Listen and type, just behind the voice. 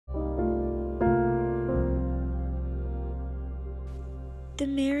The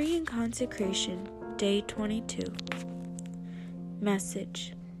Marian Consecration, Day 22.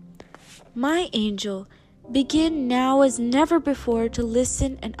 Message. My angel, begin now as never before to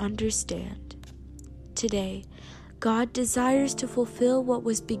listen and understand. Today, God desires to fulfill what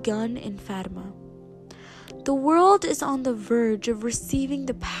was begun in Fatima. The world is on the verge of receiving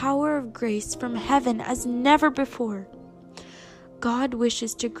the power of grace from heaven as never before. God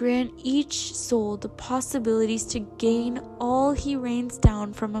wishes to grant each soul the possibilities to gain all He rains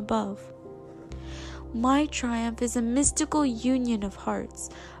down from above. My triumph is a mystical union of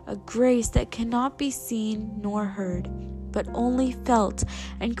hearts, a grace that cannot be seen nor heard, but only felt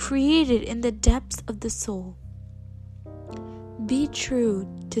and created in the depths of the soul. Be true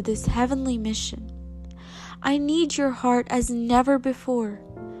to this heavenly mission. I need your heart as never before.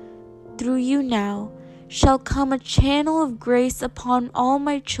 Through you now shall come a channel of grace upon all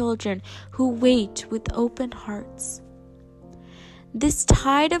my children who wait with open hearts. This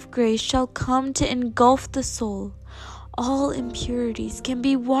tide of grace shall come to engulf the soul. All impurities can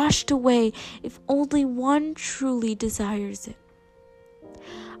be washed away if only one truly desires it.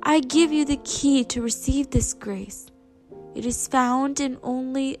 I give you the key to receive this grace. It is found in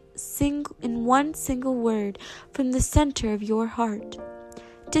one single word from the center of your heart.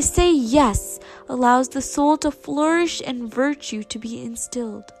 To say yes allows the soul to flourish and virtue to be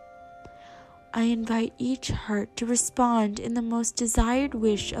instilled. I invite each heart to respond in the most desired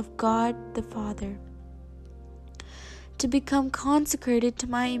wish of God the Father, to become consecrated to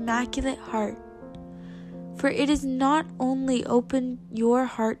my immaculate heart. For it is not only open your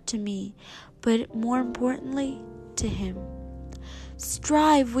heart to me, but more importantly, to Him.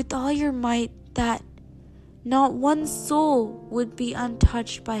 Strive with all your might that not one soul would be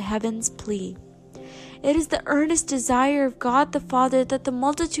untouched by heaven's plea. It is the earnest desire of God the Father that the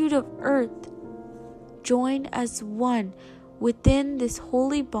multitude of earth join as one within this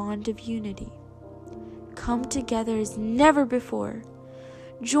holy bond of unity. Come together as never before.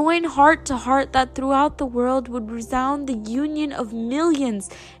 Join heart to heart that throughout the world would resound the union of millions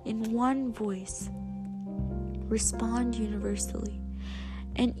in one voice. Respond universally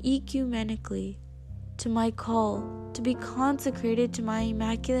and ecumenically to my call to be consecrated to my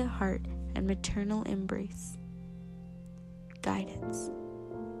immaculate heart and maternal embrace. Guidance.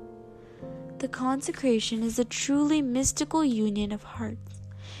 The consecration is a truly mystical union of hearts.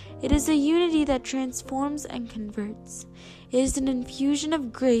 It is a unity that transforms and converts. It is an infusion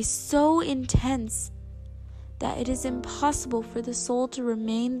of grace so intense that it is impossible for the soul to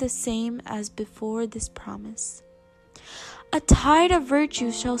remain the same as before this promise. A tide of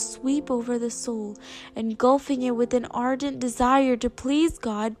virtue shall sweep over the soul, engulfing it with an ardent desire to please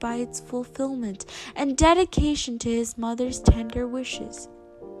God by its fulfillment and dedication to His mother's tender wishes.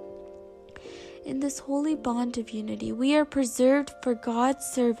 In this holy bond of unity, we are preserved for God's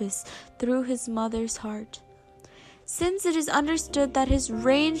service through His mother's heart. Since it is understood that His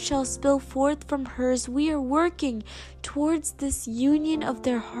rain shall spill forth from hers, we are working towards this union of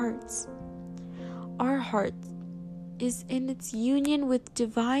their hearts. Our heart is in its union with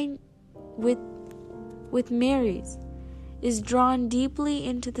Mary's, is drawn deeply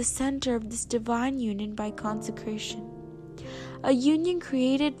into the center of this divine union by consecration. A union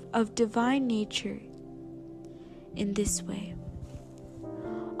created of divine nature in this way.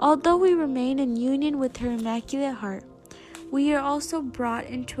 Although we remain in union with her Immaculate Heart, we are also brought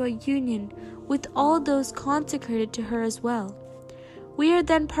into a union with all those consecrated to her as well. We are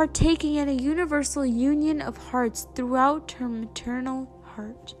then partaking in a universal union of hearts throughout her maternal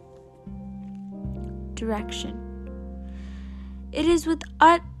heart. Direction. It is with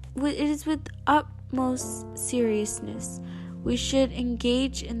utmost seriousness we should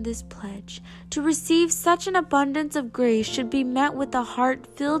engage in this pledge. To receive such an abundance of grace should be met with a heart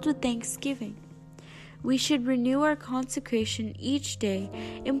filled with thanksgiving. We should renew our consecration each day,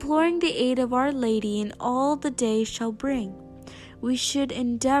 imploring the aid of Our Lady in all the day shall bring. We should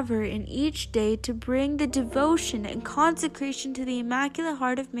endeavor in each day to bring the devotion and consecration to the Immaculate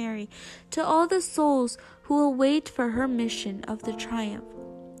Heart of Mary to all the souls who await for her mission of the triumph.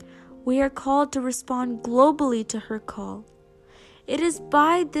 We are called to respond globally to her call. It is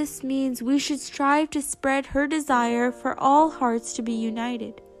by this means we should strive to spread her desire for all hearts to be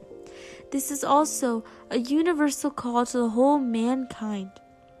united. This is also a universal call to the whole mankind.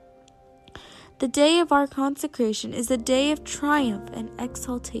 The day of our consecration is a day of triumph and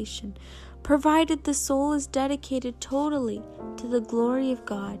exaltation, provided the soul is dedicated totally to the glory of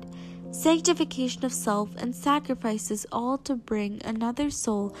God, sanctification of self, and sacrifices all to bring another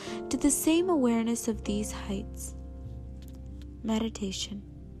soul to the same awareness of these heights. Meditation.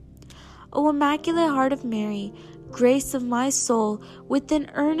 O Immaculate Heart of Mary, grace of my soul, with an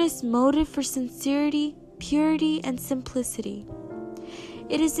earnest motive for sincerity, purity, and simplicity.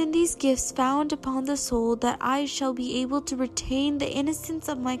 It is in these gifts found upon the soul that I shall be able to retain the innocence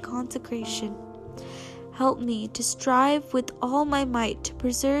of my consecration. Help me to strive with all my might to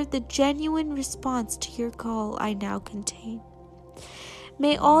preserve the genuine response to your call I now contain.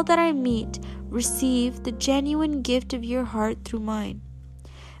 May all that I meet receive the genuine gift of your heart through mine.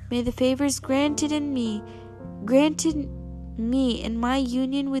 May the favors granted me in my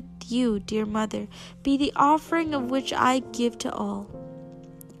union with you, dear Mother, be the offering of which I give to all.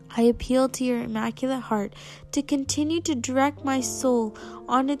 I appeal to your Immaculate Heart to continue to direct my soul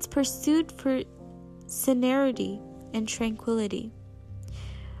on its pursuit for serenity and tranquility.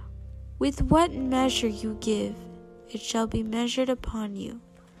 With what measure you give, it shall be measured upon you.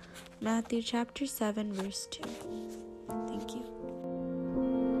 Matthew chapter 7, verse 2. Thank you.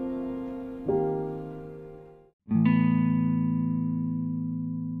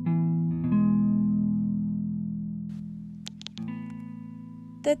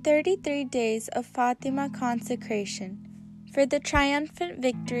 The 33 Days of Fatima Consecration for the triumphant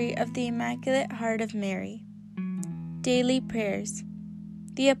victory of the Immaculate Heart of Mary. Daily Prayers.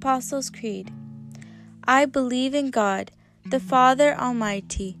 The Apostles' Creed. I believe in God, the Father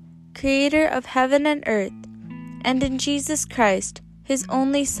Almighty, Creator of heaven and earth, and in Jesus Christ, His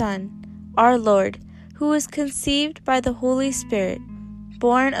only Son, our Lord, who was conceived by the Holy Spirit,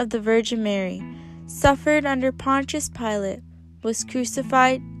 born of the Virgin Mary, suffered under Pontius Pilate, was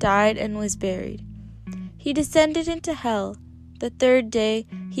crucified, died, and was buried. He descended into hell. The third day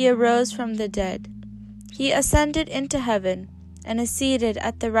He arose from the dead. He ascended into heaven, and is seated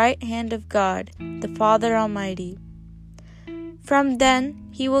at the right hand of God, the Father Almighty. From then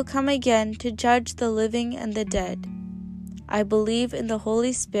He will come again to judge the living and the dead. I believe in the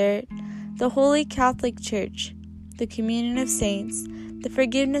Holy Spirit, the Holy Catholic Church, the communion of saints, the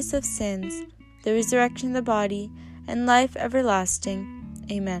forgiveness of sins, the resurrection of the body, and life everlasting.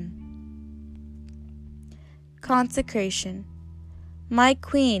 Amen. Consecration. My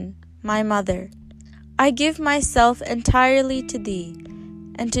Queen, my Mother, I give myself entirely to Thee,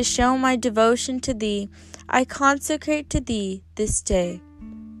 and to show my devotion to Thee, I consecrate to Thee this day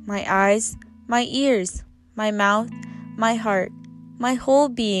my eyes, my ears, my mouth, my heart, my whole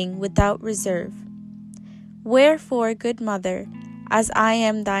being without reserve. Wherefore, good Mother, as I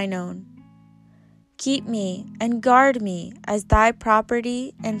am Thine own, keep me and guard me as Thy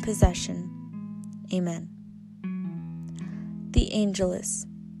property and possession. Amen. The Angelus.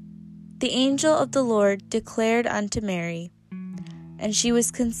 The angel of the Lord declared unto Mary, and she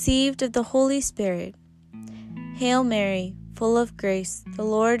was conceived of the Holy Spirit. Hail Mary, full of grace, the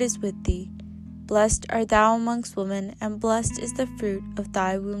Lord is with thee. Blessed art thou amongst women, and blessed is the fruit of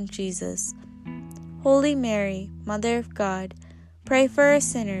thy womb, Jesus. Holy Mary, Mother of God, pray for us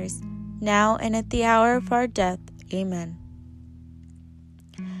sinners, now and at the hour of our death. Amen.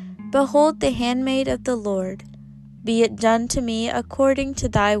 Behold the handmaid of the Lord. Be it done to me according to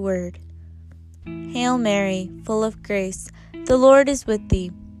thy word. Hail Mary, full of grace, the Lord is with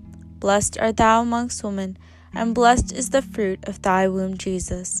thee. Blessed art thou amongst women, and blessed is the fruit of thy womb,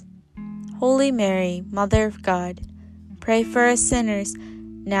 Jesus. Holy Mary, Mother of God, pray for us sinners,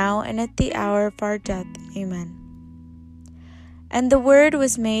 now and at the hour of our death. Amen. And the Word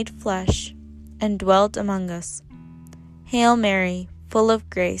was made flesh, and dwelt among us. Hail Mary, full of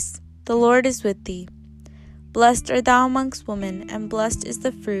grace, the Lord is with thee. Blessed art thou amongst women, and blessed is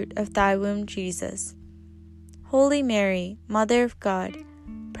the fruit of thy womb, Jesus. Holy Mary, Mother of God,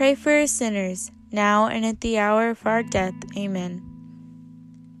 pray for us sinners, now and at the hour of our death. Amen.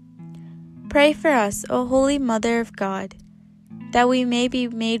 Pray for us, O Holy Mother of God, that we may be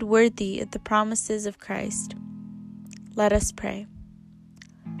made worthy of the promises of Christ. Let us pray.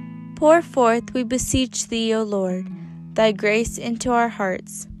 Pour forth, we beseech thee, O Lord, thy grace into our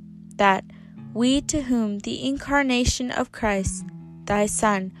hearts, that we to whom the incarnation of Christ, thy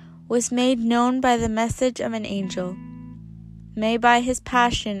Son, was made known by the message of an angel, may by his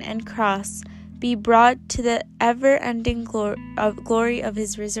passion and cross be brought to the ever-ending glory of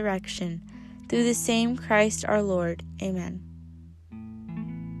his resurrection, through the same Christ our Lord. Amen.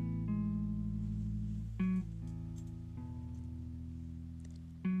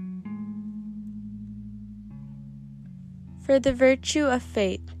 For the virtue of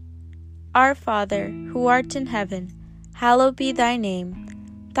faith. Our Father, who art in heaven, hallowed be thy name.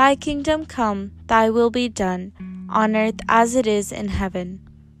 Thy kingdom come, thy will be done, on earth as it is in heaven.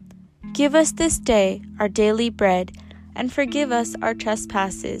 Give us this day our daily bread, and forgive us our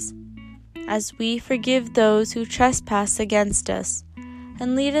trespasses, as we forgive those who trespass against us.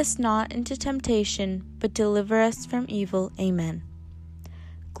 and lead us not into temptation, but deliver us from evil. Amen.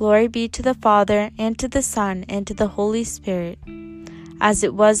 Glory be to the Father, and to the Son, and to the Holy Spirit, as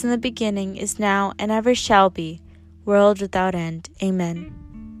it was in the beginning, is now, and ever shall be, world without end. Amen.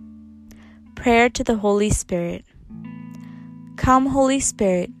 Prayer to the Holy Spirit. Come, Holy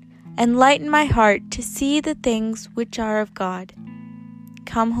Spirit, enlighten my heart to see the things which are of God.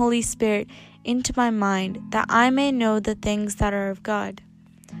 Come, Holy Spirit, into my mind, that I may know the things that are of God.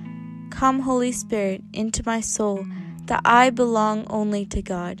 Come, Holy Spirit, into my soul, that I belong only to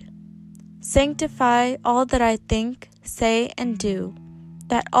God. Sanctify all that I think, say, and do,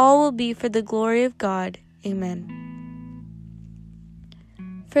 that all will be for the glory of God. Amen.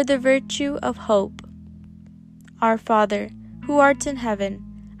 For the virtue of hope. Our Father, who art in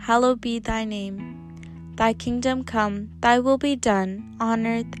heaven, hallowed be thy name. Thy kingdom come, thy will be done, on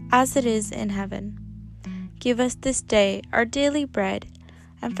earth as it is in heaven. Give us this day our daily bread,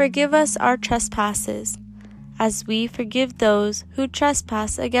 and forgive us our trespasses, as we forgive those who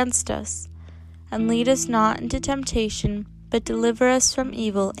trespass against us. And lead us not into temptation, but deliver us from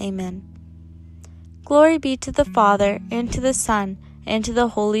evil. Amen. Glory be to the Father, and to the Son, and to the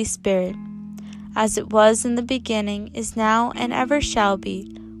Holy Spirit, as it was in the beginning, is now, and ever shall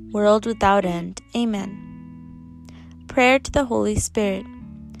be, world without end. Amen. Prayer to the Holy Spirit.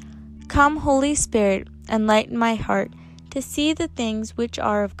 Come, Holy Spirit, enlighten my heart to see the things which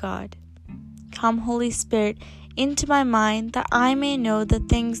are of God. Come, Holy Spirit, into my mind, that I may know the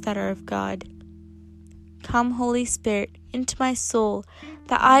things that are of God. Come, Holy Spirit, into my soul,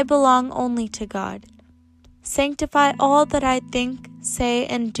 that I belong only to God. Sanctify all that I think, say,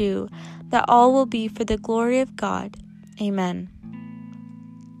 and do, that all will be for the glory of God. Amen.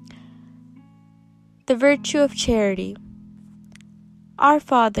 The virtue of charity. Our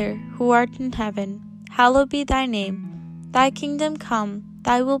Father, who art in heaven, hallowed be thy name. Thy kingdom come,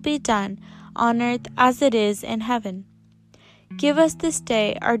 thy will be done, on earth as it is in heaven. Give us this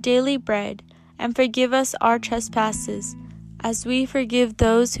day our daily bread, and forgive us our trespasses, as we forgive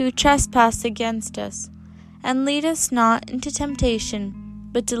those who trespass against us. And lead us not into temptation,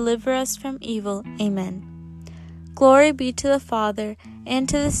 but deliver us from evil. Amen. Glory be to the Father, and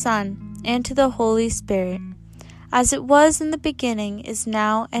to the Son, and to the Holy Spirit, as it was in the beginning, is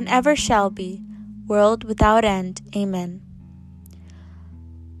now, and ever shall be, world without end. Amen.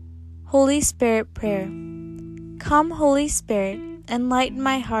 Holy Spirit prayer. Come, Holy Spirit, enlighten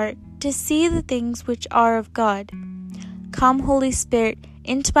my heart to see the things which are of God. Come, Holy Spirit,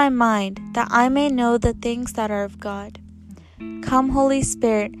 into my mind, that I may know the things that are of God. Come, Holy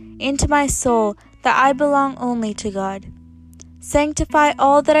Spirit, into my soul, that I belong only to God. Sanctify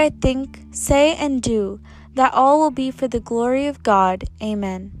all that I think, say, and do, that all will be for the glory of God.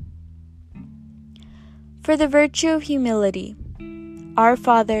 Amen. For the virtue of humility. Our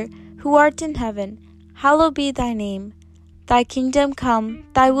Father, who art in heaven, hallowed be thy name. Thy kingdom come,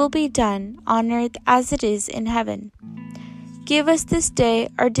 thy will be done, on earth as it is in heaven. Give us this day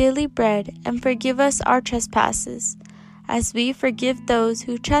our daily bread, and forgive us our trespasses, as we forgive those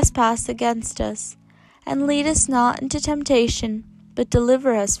who trespass against us. And lead us not into temptation, but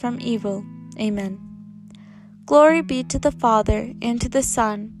deliver us from evil. Amen. Glory be to the Father, and to the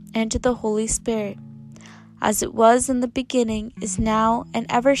Son, and to the Holy Spirit, as it was in the beginning, is now, and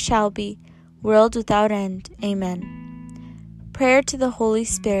ever shall be, world without end. Amen. Prayer to the Holy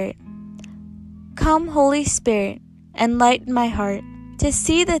Spirit. Come, Holy Spirit, enlighten my heart to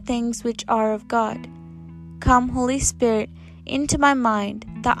see the things which are of God. Come, Holy Spirit, into my mind,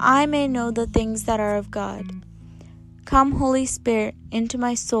 that I may know the things that are of God. Come, Holy Spirit, into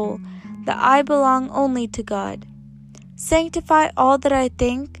my soul, that I belong only to God. Sanctify all that I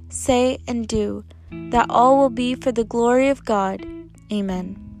think, say, and do, that all will be for the glory of God.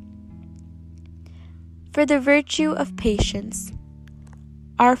 Amen. For the virtue of patience.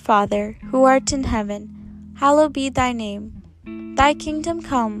 Our Father, who art in heaven, hallowed be thy name. Thy kingdom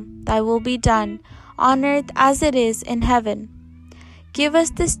come, thy will be done, on earth as it is in heaven. Give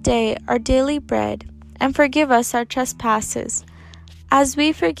us this day our daily bread, and forgive us our trespasses, as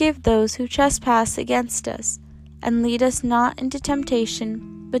we forgive those who trespass against us. And lead us not into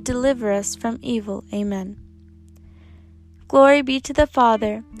temptation, but deliver us from evil. Amen. Glory be to the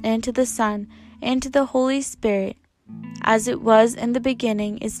Father, and to the Son, and to the Holy Spirit, as it was in the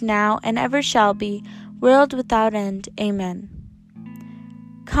beginning, is now, and ever shall be, world without end. Amen.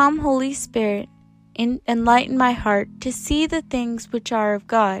 Come, Holy Spirit, enlighten my heart to see the things which are of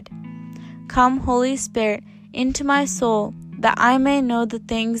God. Come, Holy Spirit, into my soul, that I may know the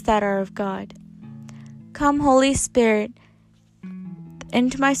things that are of God. Come, Holy Spirit,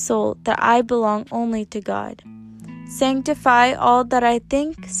 into my soul, that I belong only to God. Sanctify all that I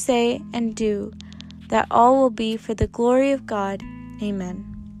think, say, and do, that all will be for the glory of God. Amen.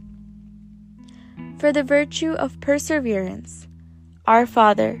 For the virtue of perseverance. Our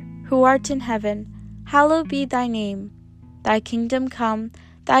Father, who art in heaven, hallowed be thy name. Thy kingdom come,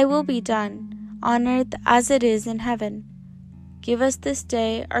 thy will be done, on earth as it is in heaven. Give us this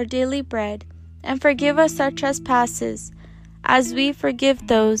day our daily bread, and forgive us our trespasses, as we forgive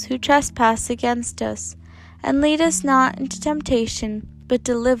those who trespass against us. And lead us not into temptation, but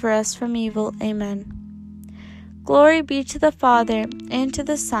deliver us from evil. Amen. Glory be to the Father, and to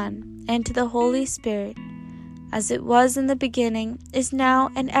the Son, and to the Holy Spirit, as it was in the beginning, is now,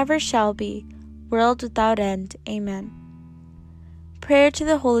 and ever shall be, world without end. Amen. Prayer to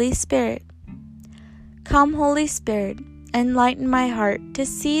the Holy Spirit. Come, Holy Spirit, enlighten my heart to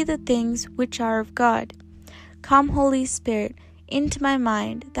see the things which are of God. Come, Holy Spirit, into my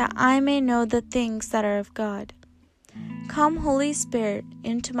mind, that I may know the things that are of God. Come, Holy Spirit,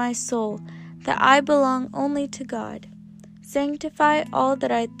 into my soul, that I belong only to God. Sanctify all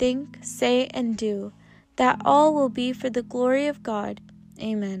that I think, say, and do, that all will be for the glory of God.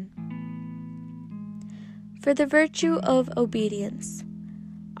 Amen. For the virtue of obedience.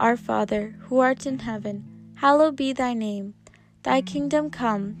 Our Father, who art in heaven, hallowed be thy name. Thy kingdom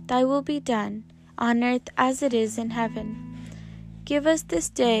come, thy will be done, on earth as it is in heaven. Give us this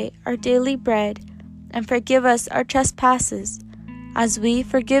day our daily bread, and forgive us our trespasses, as we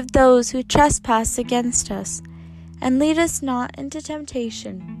forgive those who trespass against us. And lead us not into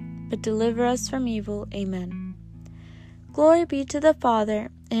temptation, but deliver us from evil. Amen. Glory be to the Father,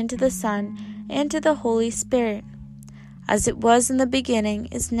 and to the Son, and to the Holy Spirit, as it was in the beginning,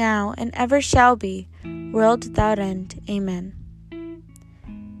 is now, and ever shall be, world without end. Amen.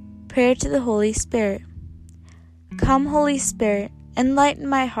 Prayer to the Holy Spirit. Come, Holy Spirit, enlighten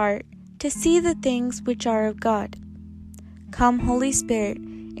my heart to see the things which are of God. Come, Holy Spirit,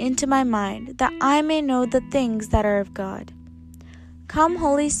 into my mind, that I may know the things that are of God. Come,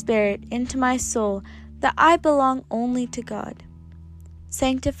 Holy Spirit, into my soul, that I belong only to God.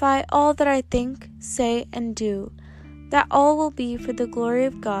 Sanctify all that I think, say, and do, that all will be for the glory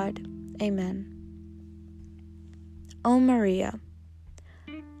of God. Amen. O Maria.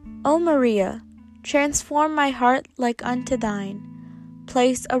 O Maria, transform my heart like unto thine.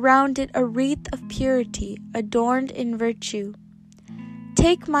 Place around it a wreath of purity, adorned in virtue.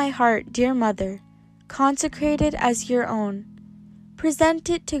 Take my heart, dear Mother, consecrate it as your own. Present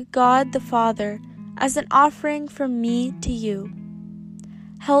it to God the Father as an offering from me to you.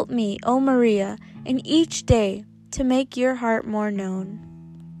 Help me, O Maria, in each day to make your heart more known.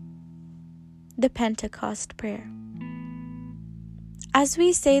 The Pentecost Prayer. As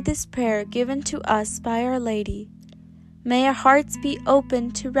we say this prayer given to us by Our Lady, may our hearts be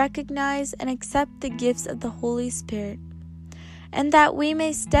open to recognize and accept the gifts of the Holy Spirit, and that we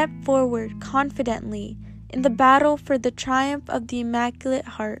may step forward confidently in the battle for the triumph of the Immaculate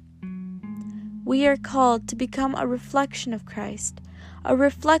Heart. We are called to become a reflection of Christ, a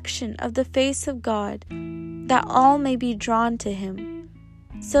reflection of the face of God, that all may be drawn to Him,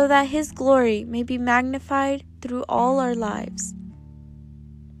 so that His glory may be magnified through all our lives.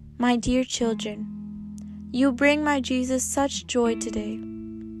 My dear children, you bring my Jesus such joy today.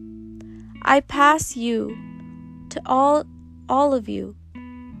 I pass you to all of you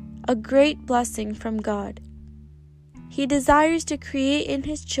a great blessing from God. He desires to create in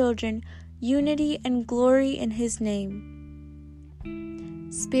His children unity and glory in His name.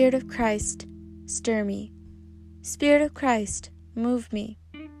 Spirit of Christ, stir me. Spirit of Christ, move me.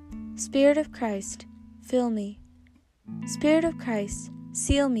 Spirit of Christ, fill me. Spirit of Christ,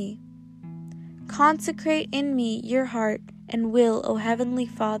 seal me. Consecrate in me your heart and will, O Heavenly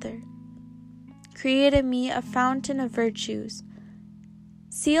Father. Create in me a fountain of virtues.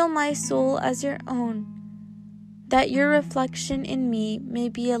 Seal my soul as your own, that your reflection in me may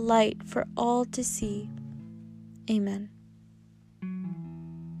be a light for all to see. Amen.